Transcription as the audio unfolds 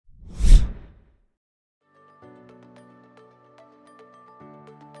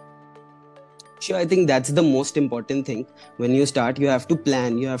Sure, I think that's the most important thing. When you start, you have to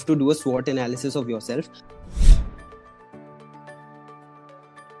plan, you have to do a SWOT analysis of yourself.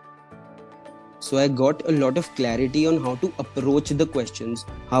 So I got a lot of clarity on how to approach the questions,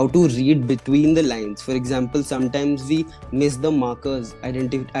 how to read between the lines. For example, sometimes we miss the markers,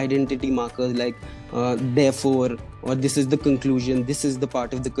 identity markers like therefore, or this is the conclusion, this is the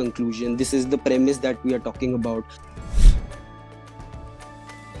part of the conclusion, this is the premise that we are talking about.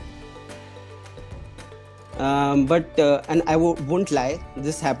 And I won't lie,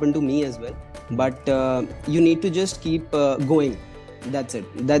 this happened to me as well. But you need to just keep going. That's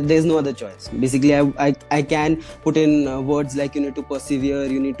it. That there's no other choice. Basically, I can put in words like you need to persevere,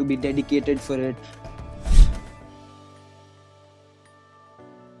 you need to be dedicated for it.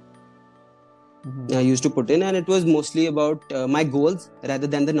 I used to put in, and it was mostly about my goals rather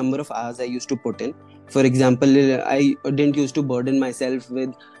than the number of hours I used to put in. For example, I didn't used to burden myself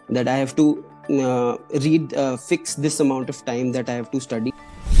with that I have to read fix this amount of time that I have to study.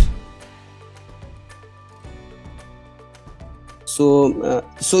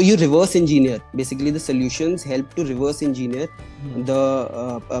 So you reverse engineer. Basically, the solutions help to reverse engineer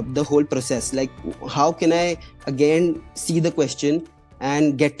the whole process. Like, how can I again see the question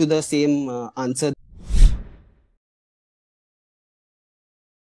and get to the same answer?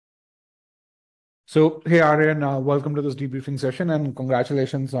 So, hey Aryan, welcome to this debriefing session and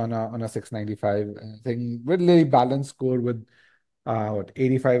congratulations on a 695. I think really balanced score with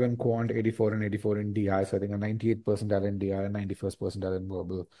 85 in quant, 84 and 84 in DI. So I think a 98 percentile in DI, 91st percentile in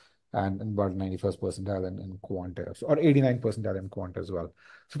verbal, and about 91st percentile in quant, or 89 percentile in quant as well.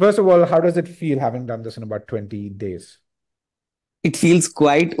 So first of all, how does it feel having done this in about 20 days? It feels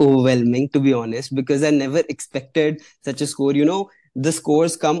quite overwhelming, to be honest, because I never expected such a score. The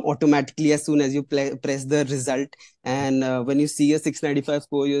scores come automatically as soon as you press the result. And when you see a 695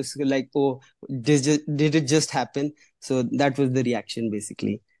 score, you're like, oh, did it just happen? So that was the reaction,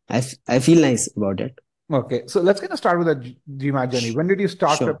 basically. I feel nice about it. Okay, so let's kind of start with the GMAT journey. When did you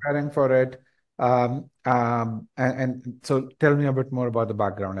start Sure. preparing for it? And so tell me a bit more about the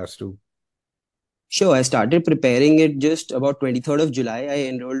background as to. Sure, I started preparing it just about 23rd of July. I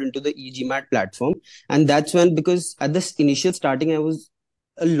enrolled into the e-GMAT platform. And that's when, because at this initial starting, I was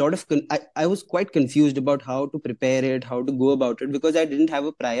a lot of, I was quite confused about how to prepare it, how to go about it, because I didn't have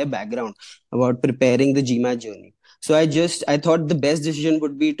a prior background about preparing the GMAT journey. So I thought the best decision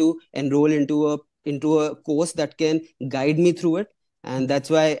would be to enroll into a course that can guide me through it. And that's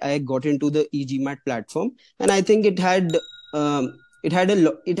why I got into the e-GMAT platform. And I think um, it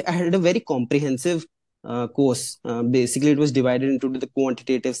had a very comprehensive course. Basically, it was divided into the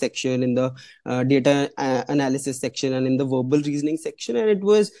quantitative section, in the data analysis section, and in the verbal reasoning section.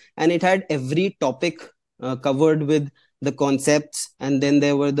 And it had every topic covered with the concepts. And then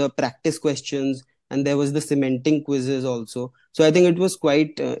there were the practice questions, and there was the cementing quizzes also. So I think it was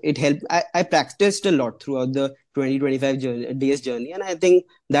quite. It helped. I practiced a lot throughout the 2025 days journey, and I think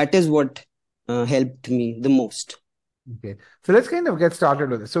that is what helped me the most. Okay, so let's kind of get started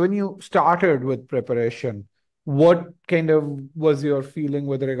with this. So when you started with preparation, what kind of was your feeling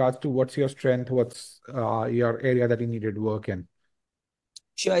with regards to what's your strength, what's your area that you needed work in?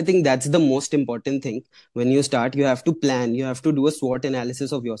 Sure, I think that's the most important thing. When you start, you have to plan, you have to do a SWOT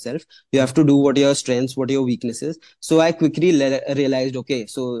analysis of yourself. You have to do what are your strengths, what are your weaknesses. So I quickly realized, okay,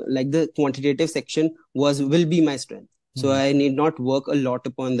 so like the quantitative section will be my strength. So Mhm. I need not work a lot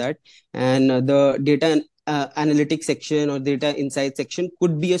upon that. And the data analytics section or data insight section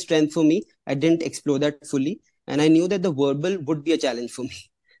could be a strength for me. I didn't explore that fully. And I knew that the verbal would be a challenge for me.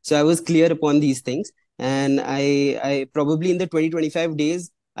 So I was clear upon these things. And I probably in the 2025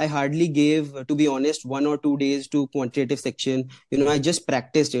 days, I hardly gave, to be honest, 1 or 2 days to quantitative section. I just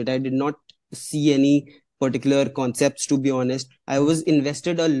practiced it. I did not see any particular concepts, to be honest. I was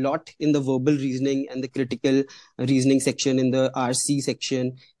invested a lot in the verbal reasoning and the critical reasoning section, in the RC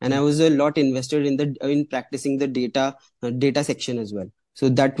section. And I was a lot invested in practicing the data section as well. So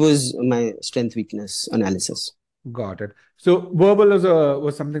that was my strength weakness analysis. Got it. So verbal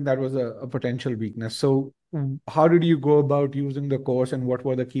was something that was a potential weakness. So how did you go about using the course and what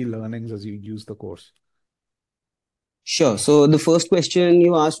were the key learnings as you used the course? Sure. So the first question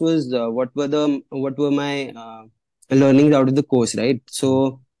you asked was what were my learnings out of the course, right?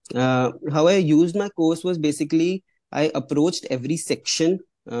 So how I used my course was basically I approached every section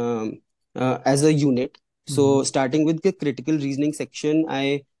as a unit. Mm-hmm. So starting with the critical reasoning section,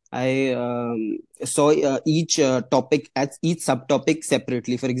 I saw each topic as each subtopic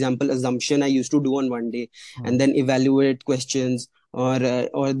separately. For example, assumption I used to do on one day, and then evaluate questions, or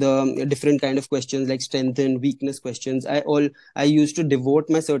the different kind of questions like strength and weakness questions. I used to devote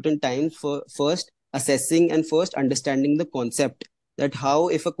my certain times for first assessing and first understanding the concept, that how,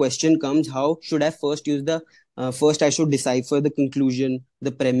 if a question comes, how should I first use the first I should decipher the conclusion,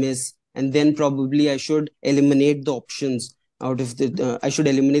 the premise, and then probably I should eliminate the options. Out of the I should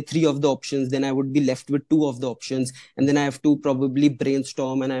eliminate three of the options, then I would be left with two of the options, and then I have to probably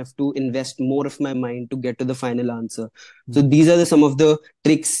brainstorm and I have to invest more of my mind to get to the final answer. So these are some of the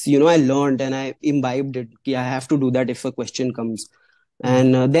tricks, I learned and I imbibed it. I have to do that if a question comes.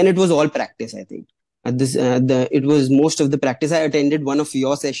 And then it was all practice, I think. It was most of the practice. I attended one of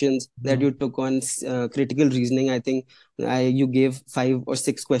your sessions that you took on critical reasoning. I think you gave 5 or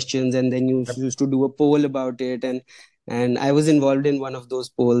 6 questions, and then you used to do a poll about it, and I was involved in one of those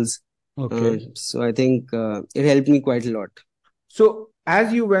polls. Okay. So I think it helped me quite a lot. So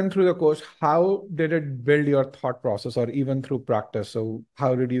as you went through the course, how did it build your thought process, or even through practice? So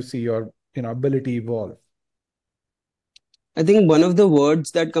how did you see your ability evolve? I think one of the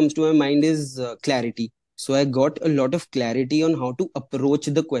words that comes to my mind is clarity. So I got a lot of clarity on how to approach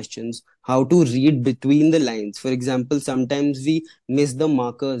the questions, how to read between the lines. For example, sometimes we miss the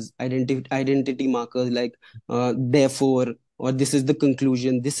markers, identity markers like therefore, or this is the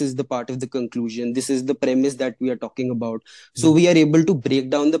conclusion, this is the part of the conclusion, this is the premise that we are talking about. So we are able to break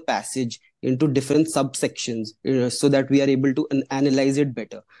down the passage into different subsections, so that we are able to analyze it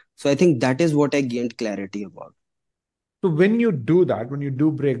better. So I think that is what I gained clarity about. So when you do that, when you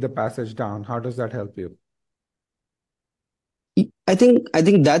do break the passage down, how does that help you? I think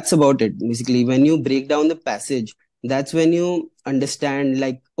that's about it. Basically, when you break down the passage, that's when you understand,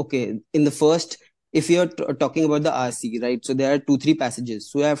 like, okay, in the first, if you're talking about the RC, right? So there are 2 3 passages.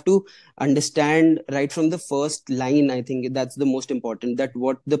 So you have to understand right from the first line. I think that's the most important, that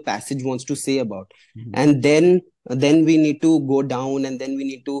what the passage wants to say about. And then we need to go down, and then we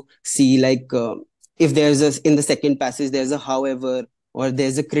need to see, like, if there's a, in the second passage there's a however, or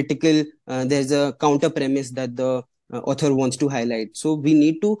there's a counter premise that the author wants to highlight. So we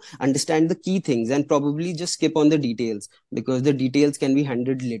need to understand the key things and probably just skip on the details, because the details can be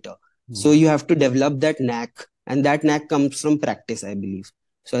handled later. So you have to develop that knack, and that knack comes from practice, I believe.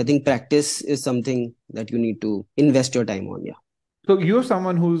 So I think practice is something that you need to invest your time on. Yeah. So you're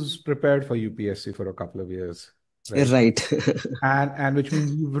someone who's prepared for UPSC for a couple of years, right? Right. And which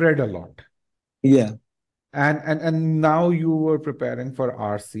means you've read a lot. Yeah. And now you were preparing for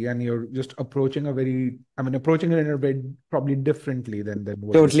RC, and you're just approaching approaching it in a way probably differently than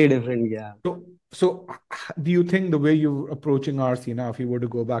what you. Totally different. Yeah. So do you think the way you're approaching RC now, if you were to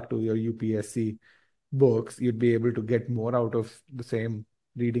go back to your UPSC books, you'd be able to get more out of the same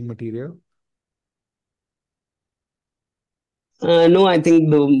reading material? No, I think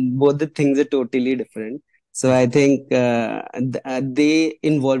both the things are totally different. So I think they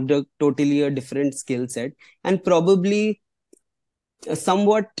involved a different skill set, and probably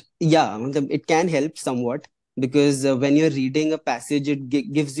somewhat, yeah, it can help somewhat, because when you're reading a passage, it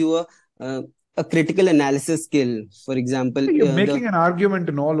gives you uh, a critical analysis skill. For example, You're the making an argument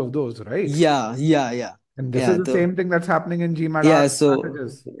in all of those, right? yeah, yeah, yeah, And this is yeah. the So same thing that's happening in GMAT yeah, RC so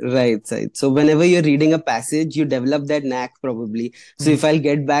passages. right. So whenever you're reading a passage, you develop that knack probably. So if I'll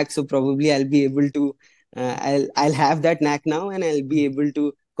get back, so probably I'll be able to, I'll have that knack now, and I'll be able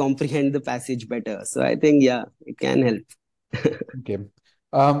to comprehend the passage better. So I think, yeah, it can help. Okay.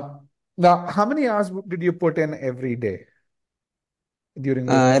 Now, how many hours did you put in every day during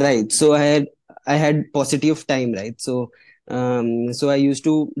those? Right. So I had paucity of time, right? So I used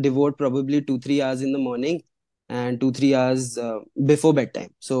to devote probably 2 3 hours in the morning, and 2 3 hours before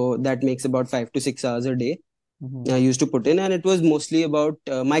bedtime. So that makes about 5 to 6 hours a day I used to put in, and it was mostly about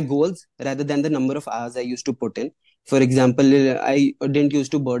my goals rather than the number of hours I used to put in. For example, I didn't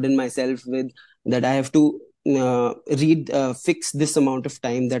used to burden myself with that I have to fix this amount of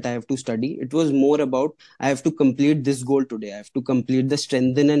time that I have to study. It was more about I have to complete this goal today. I have to complete the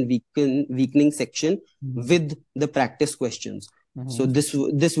strengthen and weakening section with the practice questions. So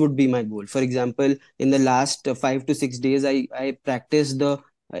this would be my goal. For example, in the last 5 to 6 days, I practiced the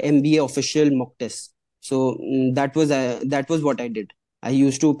MBA official mock test. So that was what I did. I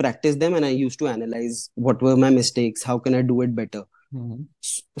used to practice them, and I used to analyze what were my mistakes, how can I do it better.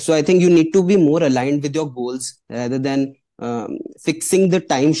 So I think you need to be more aligned with your goals rather than fixing the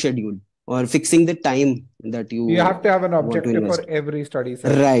time schedule or fixing the time that you You have to have an want to objective for invest. every study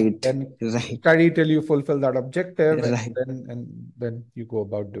session. Right. Then Right. study till you fulfill that objective, Right. and then you go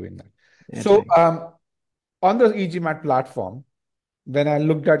about doing that. So Right. on the e-GMAT platform, when I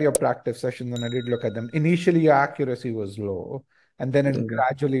looked at your practice sessions and I did look at them, initially your accuracy was low, and then it Okay.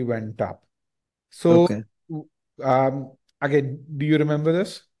 gradually went up. So Okay. um, Again, do you remember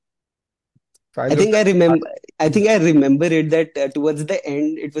this? So I'll I just think I remember. I Hmm. think I remember it that towards the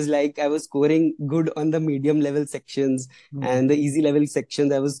end, it was like I was scoring good on the medium level sections Hmm. and the easy level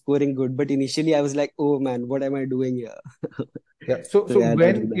sections. I was scoring good, but initially I was like, "Oh man, what am I doing here?" Yeah. So So so yeah, that was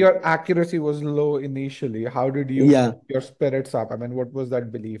when that. your accuracy was low initially, how did you Yeah, keep your spirits up? I mean, what was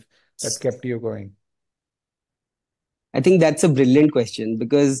that belief that kept you going? I think that's a brilliant question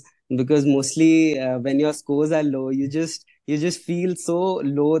because mostly when your scores are low, you just feel so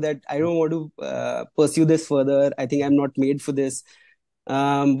low that I don't want to pursue this further. I think I'm not made for this.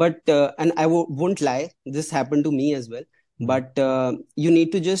 But and I won't lie, this happened to me as well. Hmm. But you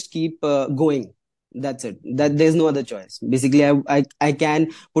need to just keep going. That's it. That there's no other choice. Basically, I can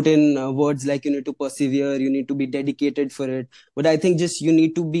put in words like you need to persevere, you need to be dedicated for it. But I think just you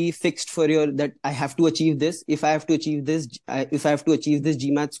need to be fixed for your that I have to achieve this. If I have to achieve this, if I have to achieve this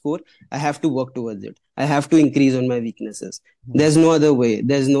GMAT score, I have to work towards it. I have to increase on my weaknesses. Hmm. There's no other way.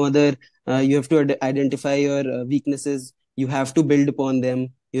 There's no other. You have to identify your weaknesses. You have to build upon them.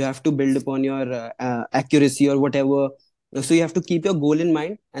 You have to build upon your accuracy or whatever. So you have to keep your goal in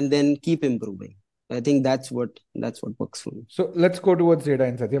mind and then keep improving. I think that's what works for me. So let's go towards data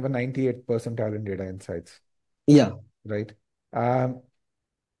insights. You have a 98 percentile in data insights, Yeah. right? Um,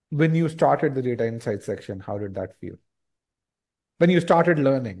 when you started the data insights section, how did that feel? When you started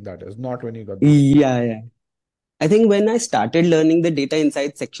learning, that is, not when you got the. Yeah. I think when I started learning the data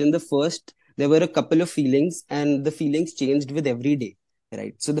insight section, there were a couple of feelings, and the feelings changed with every day,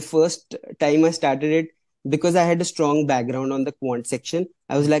 right? So the first time I started it, because I had a strong background on the quant section,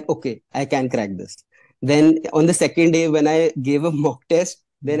 I was like, okay, I can crack this. Then on the second day, when I gave a mock test,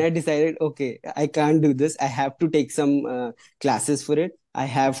 then Hmm. I decided, okay, I can't do this. I have to take some classes for it. I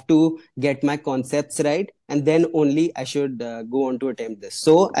have to get my concepts right, and then only I should go on to attempt this.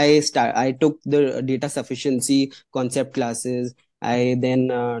 So I took the data sufficiency concept classes. I then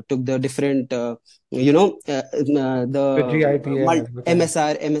took the different The the GIPA and everything.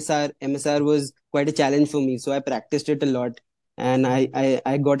 MSR was quite a challenge for me, so I practiced it a lot, and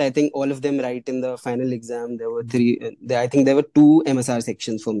I got, I think, all of them right in the final exam. There were three, I think there were two MSR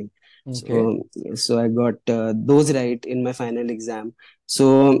sections for me. Okay. So I got those right in my final exam.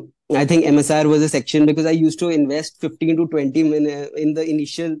 So I think MSR was a section because I used to invest 15 to 20 minutes in the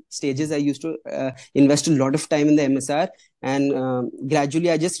initial stages. I used to invest a lot of time in the MSR, and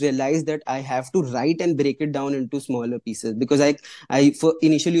gradually I just realized that I have to write and break it down into smaller pieces, because I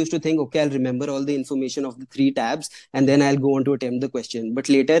initially used to think, okay, I'll remember all the information of the three tabs and then I'll go on to attempt the question. But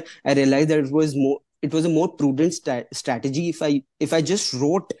later I realized that it was a more prudent strategy if I just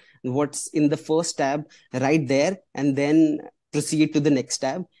wrote what's in the first tab right there and then proceed to the next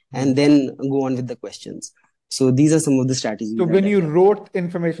tab Hmm. and then go on with the questions. So these are some of the So strategies that when I you have. wrote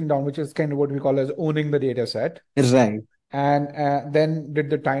information down, which is kind of what we call as owning the data set, Right. and then did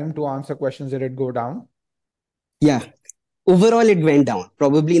the time to answer questions, did it go down? Yeah. Overall, it went down.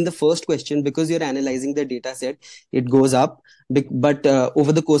 Probably in the first question, because you're analyzing the data set, it goes up. But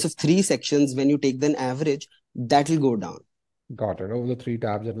over the course of three sections, when you take the average, that will go down. Got it. Over the three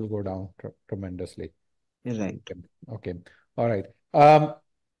tabs, it will go down tremendously. Right. Okay. Okay. All right.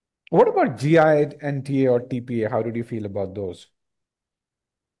 What about GI and TA or TPA? How did you feel about those?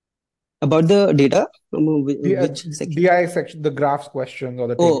 About the data, The which section? DI section, the graphs questions or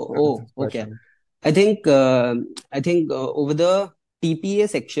the table analysis Okay. question. I think over the TPA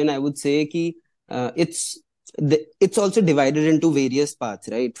section, I would say ki, it's also divided into various parts,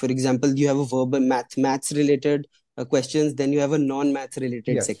 right? For example, you have a verbal maths related questions, then you have a non-maths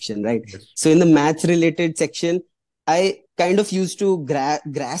related Yes. section, right? Yes. So in the maths related section, I kind of used to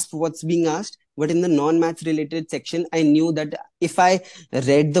grasp what's being asked, but in the non-maths related section, I knew that if I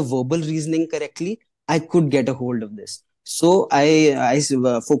read the verbal reasoning correctly, I could get a hold of this. So I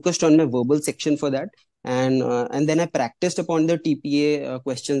focused on my verbal section for that, and then I practiced upon the TPA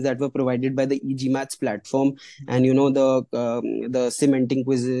questions that were provided by the e-GMATs platform, and the cementing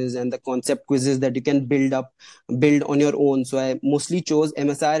quizzes and the concept quizzes that you can build on your own. So I mostly chose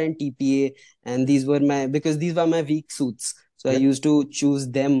MSR and TPA, and these were my weak suits. So I Yep. used to choose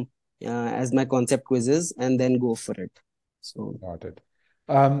them as my concept quizzes and then go for it. So. Got it.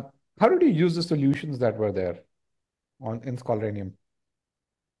 Um, how did you use the solutions that were there on in Scholarium?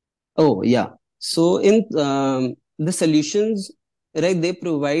 Oh, yeah. So in the solutions, right, they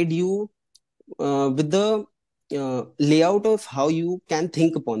provide you with the layout of how you can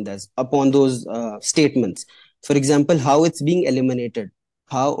think upon those statements. For example, how it's being eliminated.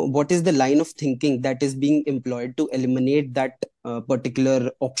 What is the line of thinking that is being employed to eliminate that particular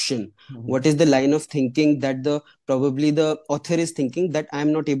option? Mhm. What is the line of thinking that the probably the author is thinking that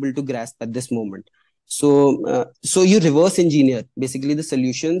I'm not able to grasp at this moment? So you reverse engineer. Basically, the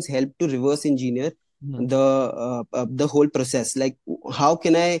solutions help to reverse engineer Hmm. the whole process. Like, how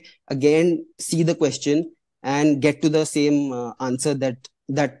can I again see the question and get to the same answer that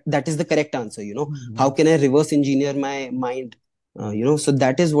is the correct answer? How Hmm. can I reverse engineer my mind? So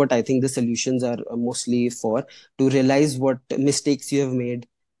that is what I think the solutions are mostly for, to realize what mistakes you have made,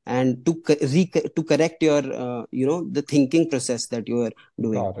 and to correct your the thinking process that you are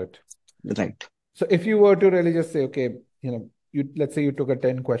doing. Got it. Right. So if you were to really just say, okay, let's say you took a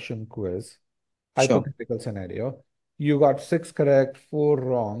 10-question quiz, Sure. hypothetical scenario, you got six correct, four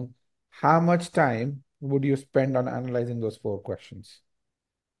wrong. How much time would you spend on analyzing those four questions?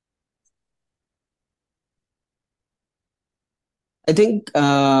 I think,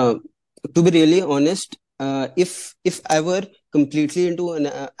 to be really honest, if I were completely into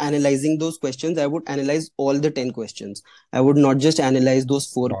analyzing those questions, I would analyze all the 10 questions. I would not just analyze those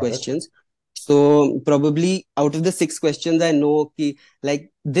four Got it. questions. So probably out of the 6 questions, I know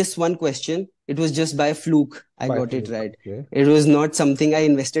like this one question, it was just by fluke I By got it fluke. right. Okay. It was not something I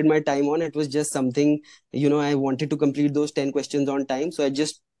invested my time on. It was just something, I wanted to complete those 10 questions on time, so I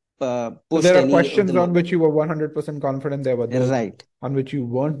just So pushed there are any of questions them on on. which you were 100% confident. There were those Right. on which you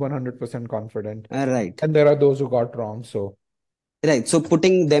weren't 100% confident. Right. And there are those who got wrong. So Right. So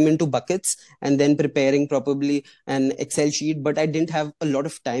putting them into buckets and then preparing probably an Excel sheet, but I didn't have a lot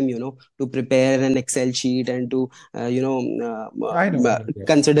of time, to prepare an Excel sheet and to, I know. I know. Yes.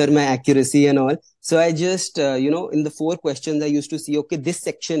 consider my accuracy and all. So I just, in the 4 questions, I used to see, okay, this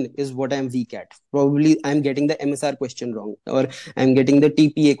section is what I'm weak at. Probably I'm getting the MSR question wrong, or I'm getting the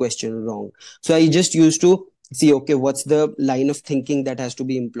TPA question wrong. So I just used to see, okay, what's the line of thinking that has to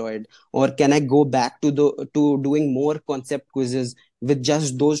be employed, or can I go back to doing more concept quizzes with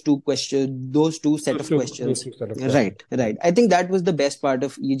just those two set of Those questions. two set of questions. Right, right. I think that was the best part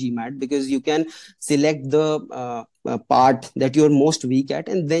of e-GMAT, because you can select the part that you're most weak at,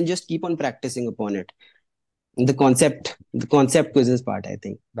 and then just keep on practicing upon it. The concept quizzes part, I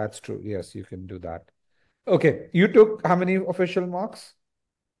think. That's true. Yes, you can do that. Okay. You took how many official marks?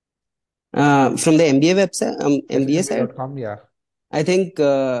 From the MBA website, Yes, MBA side, MBA.com. Yeah. I think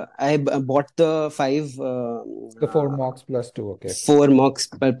I bought the five The 4 marks plus two. Okay. 4 mocks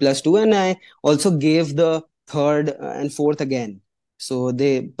plus two, and I also gave the third and fourth again. So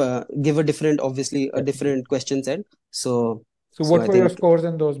they give a different, obviously a Yeah. different question set. So So so what I were your think scores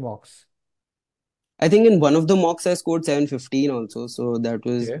in those mocks? in one of the mocks I scored 715 also. So that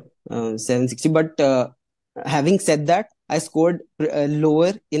was Okay. 760. But having said that, I scored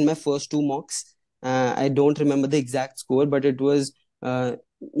lower in my first 2 mocks. I don't remember the exact score, but it was uh,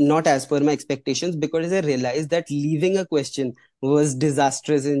 not as per my expectations, because I realized that leaving a question was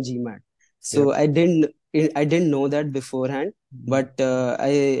disastrous in GMAT. So Yep. I didn't know that beforehand. Mhm. But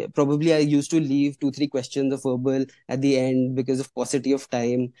I used to leave 2 3 questions of verbal at the end because of paucity of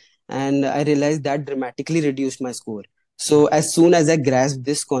time, and I realized that dramatically reduced my score. So as soon as I grasped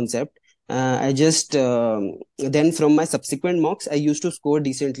this concept, I just then from my subsequent mocks, I used to score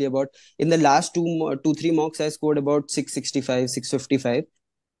decently. About in the last 3 mocks, I scored about 665, 655,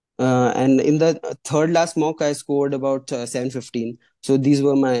 and in the third last mock, I scored about 715. So these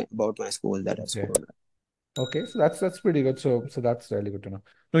were my scores that I Okay. scored. Okay. So that's pretty good. So that's really good to know.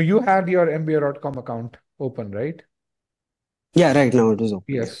 No, you had your MBA.com account open, right? Yeah, right now it is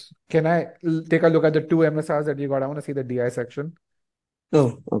open. Yeah. Yes. Can I take a look at the two MSRs that you got? I want to see the DI section.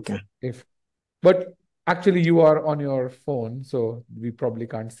 Oh, okay. If But actually you are on your phone, so we probably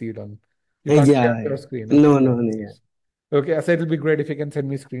can't see it on. You can't share Yeah, your yeah. screen. Okay. No, No no, no, yeah. worries. Okay. So it'll be great if you can send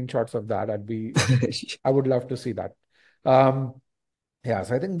me screenshots of that. I would love to see that. Um, Yeah,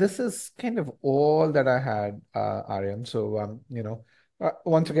 so I think this is kind of all that I had, Aryan. So,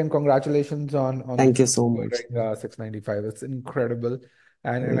 once again, congratulations on Thank you so much. scoring 695. It's incredible,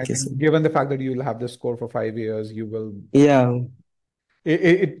 and I Thank you so think much. given the fact that you'll have this score for 5 years, you will. Yeah.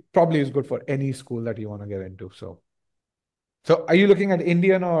 It probably is good for any school that you want to get into. So are you looking at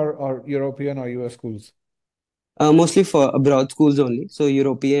Indian or European or US schools? Mostly for abroad schools only. So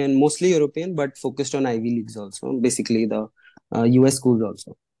mostly European, but focused on Ivy Leagues also. Basically, the US schools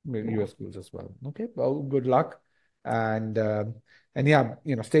also. Yeah. US schools as well. Okay, well, good luck, and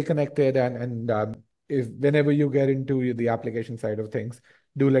yeah, stay connected, and if whenever you get into the application side of things,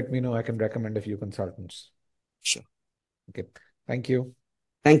 do let me know. I can recommend a few consultants. Sure. Okay, thank you.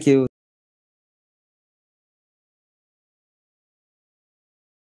 Thank you.